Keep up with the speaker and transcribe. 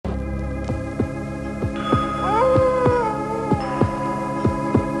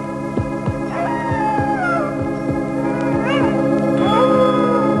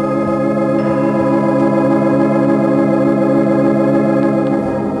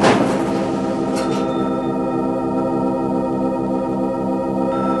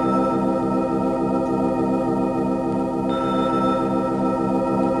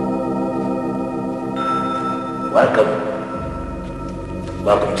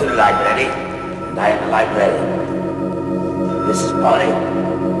to the library, and I am the librarian. This is Polly,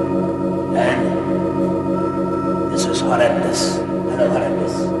 and this is Horrendous. Hello,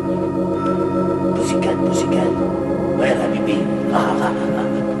 Horrendous. Pussycat, pussycat, where have you been?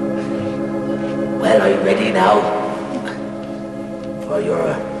 Well, are you ready now for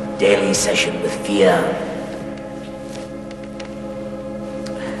your daily session with fear?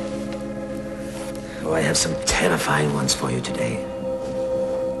 Oh, I have some terrifying ones for you today.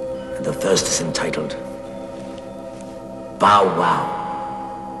 And the first is entitled Bow Wow.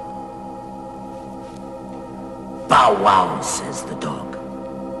 Bow wow, says the dog.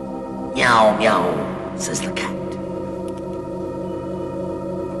 Meow meow, says the cat.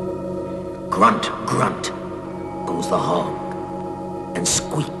 Grunt grunt goes the hog, and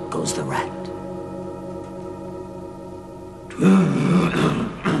squeak goes the rat.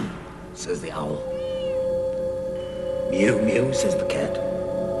 Says the owl. Mew mew, says the cat.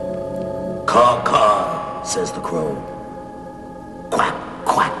 Caw caw, says the crow. Quack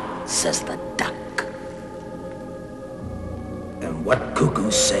quack, says the duck. And what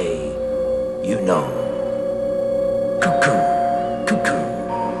cuckoos say, you know. Cuckoo, cuckoo.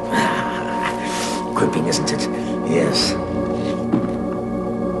 Gripping, isn't it? Yes.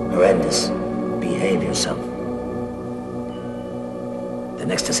 Horrendous. Behave yourself. The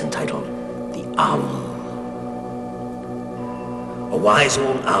next is entitled The Owl. A wise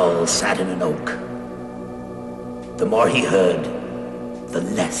old owl sat in an oak. The more he heard, the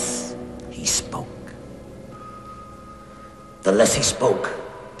less he spoke. The less he spoke,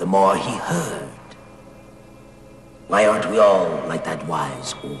 the more he heard. Why aren't we all like that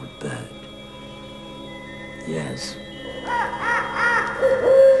wise old bird? Yes.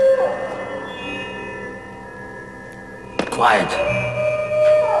 Quiet.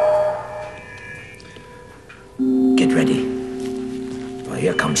 Get ready. For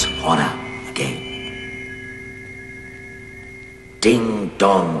here comes horror again. Ding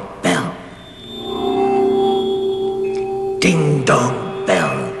dong bell. Ding dong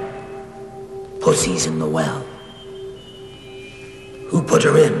bell. Pussy's in the well. Who put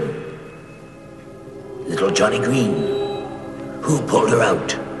her in? Little Johnny Green. Who pulled her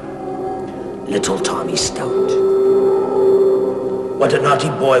out? Little Tommy Stout. What a naughty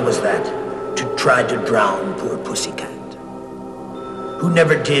boy was that, to try to drown poor Pussycat, who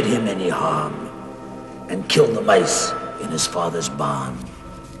never did him any harm, and killed the mice in his father's barn.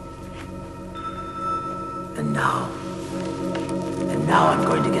 And now I'm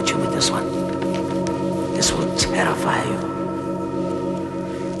going to get you with this one. This will terrify you.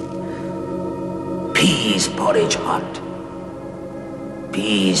 Peas porridge hot.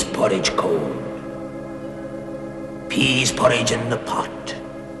 Peas porridge cold. Peas porridge in the pot.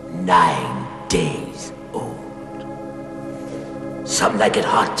 9 days old. Some like it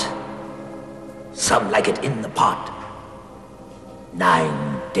hot. Some like it in the pot.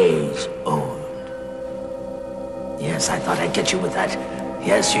 9 days old. Yes, I thought I'd get you with that.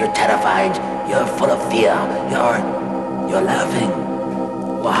 Yes, you're terrified. You're full of fear. You're laughing.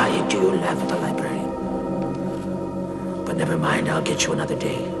 Why do you laugh at the librarian? But never mind, I'll get you another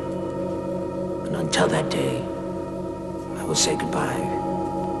day. And until that day, I will say goodbye.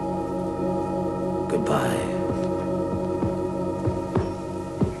 Goodbye.